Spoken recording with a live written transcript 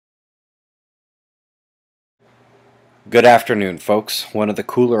Good afternoon, folks. One of the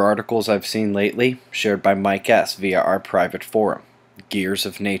cooler articles I've seen lately, shared by Mike S. via our private forum, Gears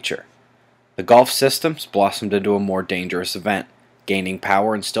of Nature. The Gulf system's blossomed into a more dangerous event, gaining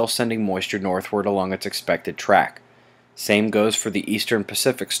power and still sending moisture northward along its expected track. Same goes for the Eastern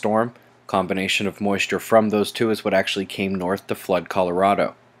Pacific storm. Combination of moisture from those two is what actually came north to flood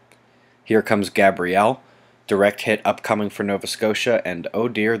Colorado. Here comes Gabrielle. Direct hit upcoming for Nova Scotia, and oh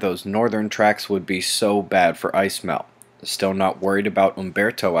dear, those northern tracks would be so bad for ice melt. Still not worried about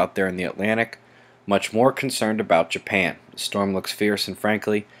Umberto out there in the Atlantic. Much more concerned about Japan. The storm looks fierce, and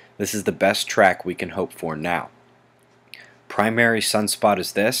frankly, this is the best track we can hope for now. Primary sunspot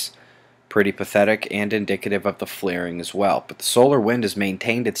is this. Pretty pathetic and indicative of the flaring as well, but the solar wind has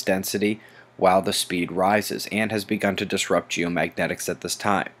maintained its density while the speed rises and has begun to disrupt geomagnetics at this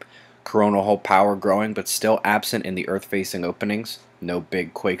time. Coronal hole power growing, but still absent in the Earth-facing openings. No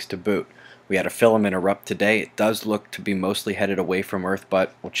big quakes to boot. We had a filament erupt today. It does look to be mostly headed away from Earth,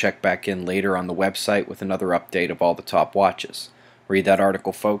 but we'll check back in later on the website with another update of all the top watches. Read that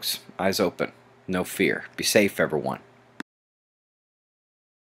article, folks. Eyes open. No fear. Be safe, everyone.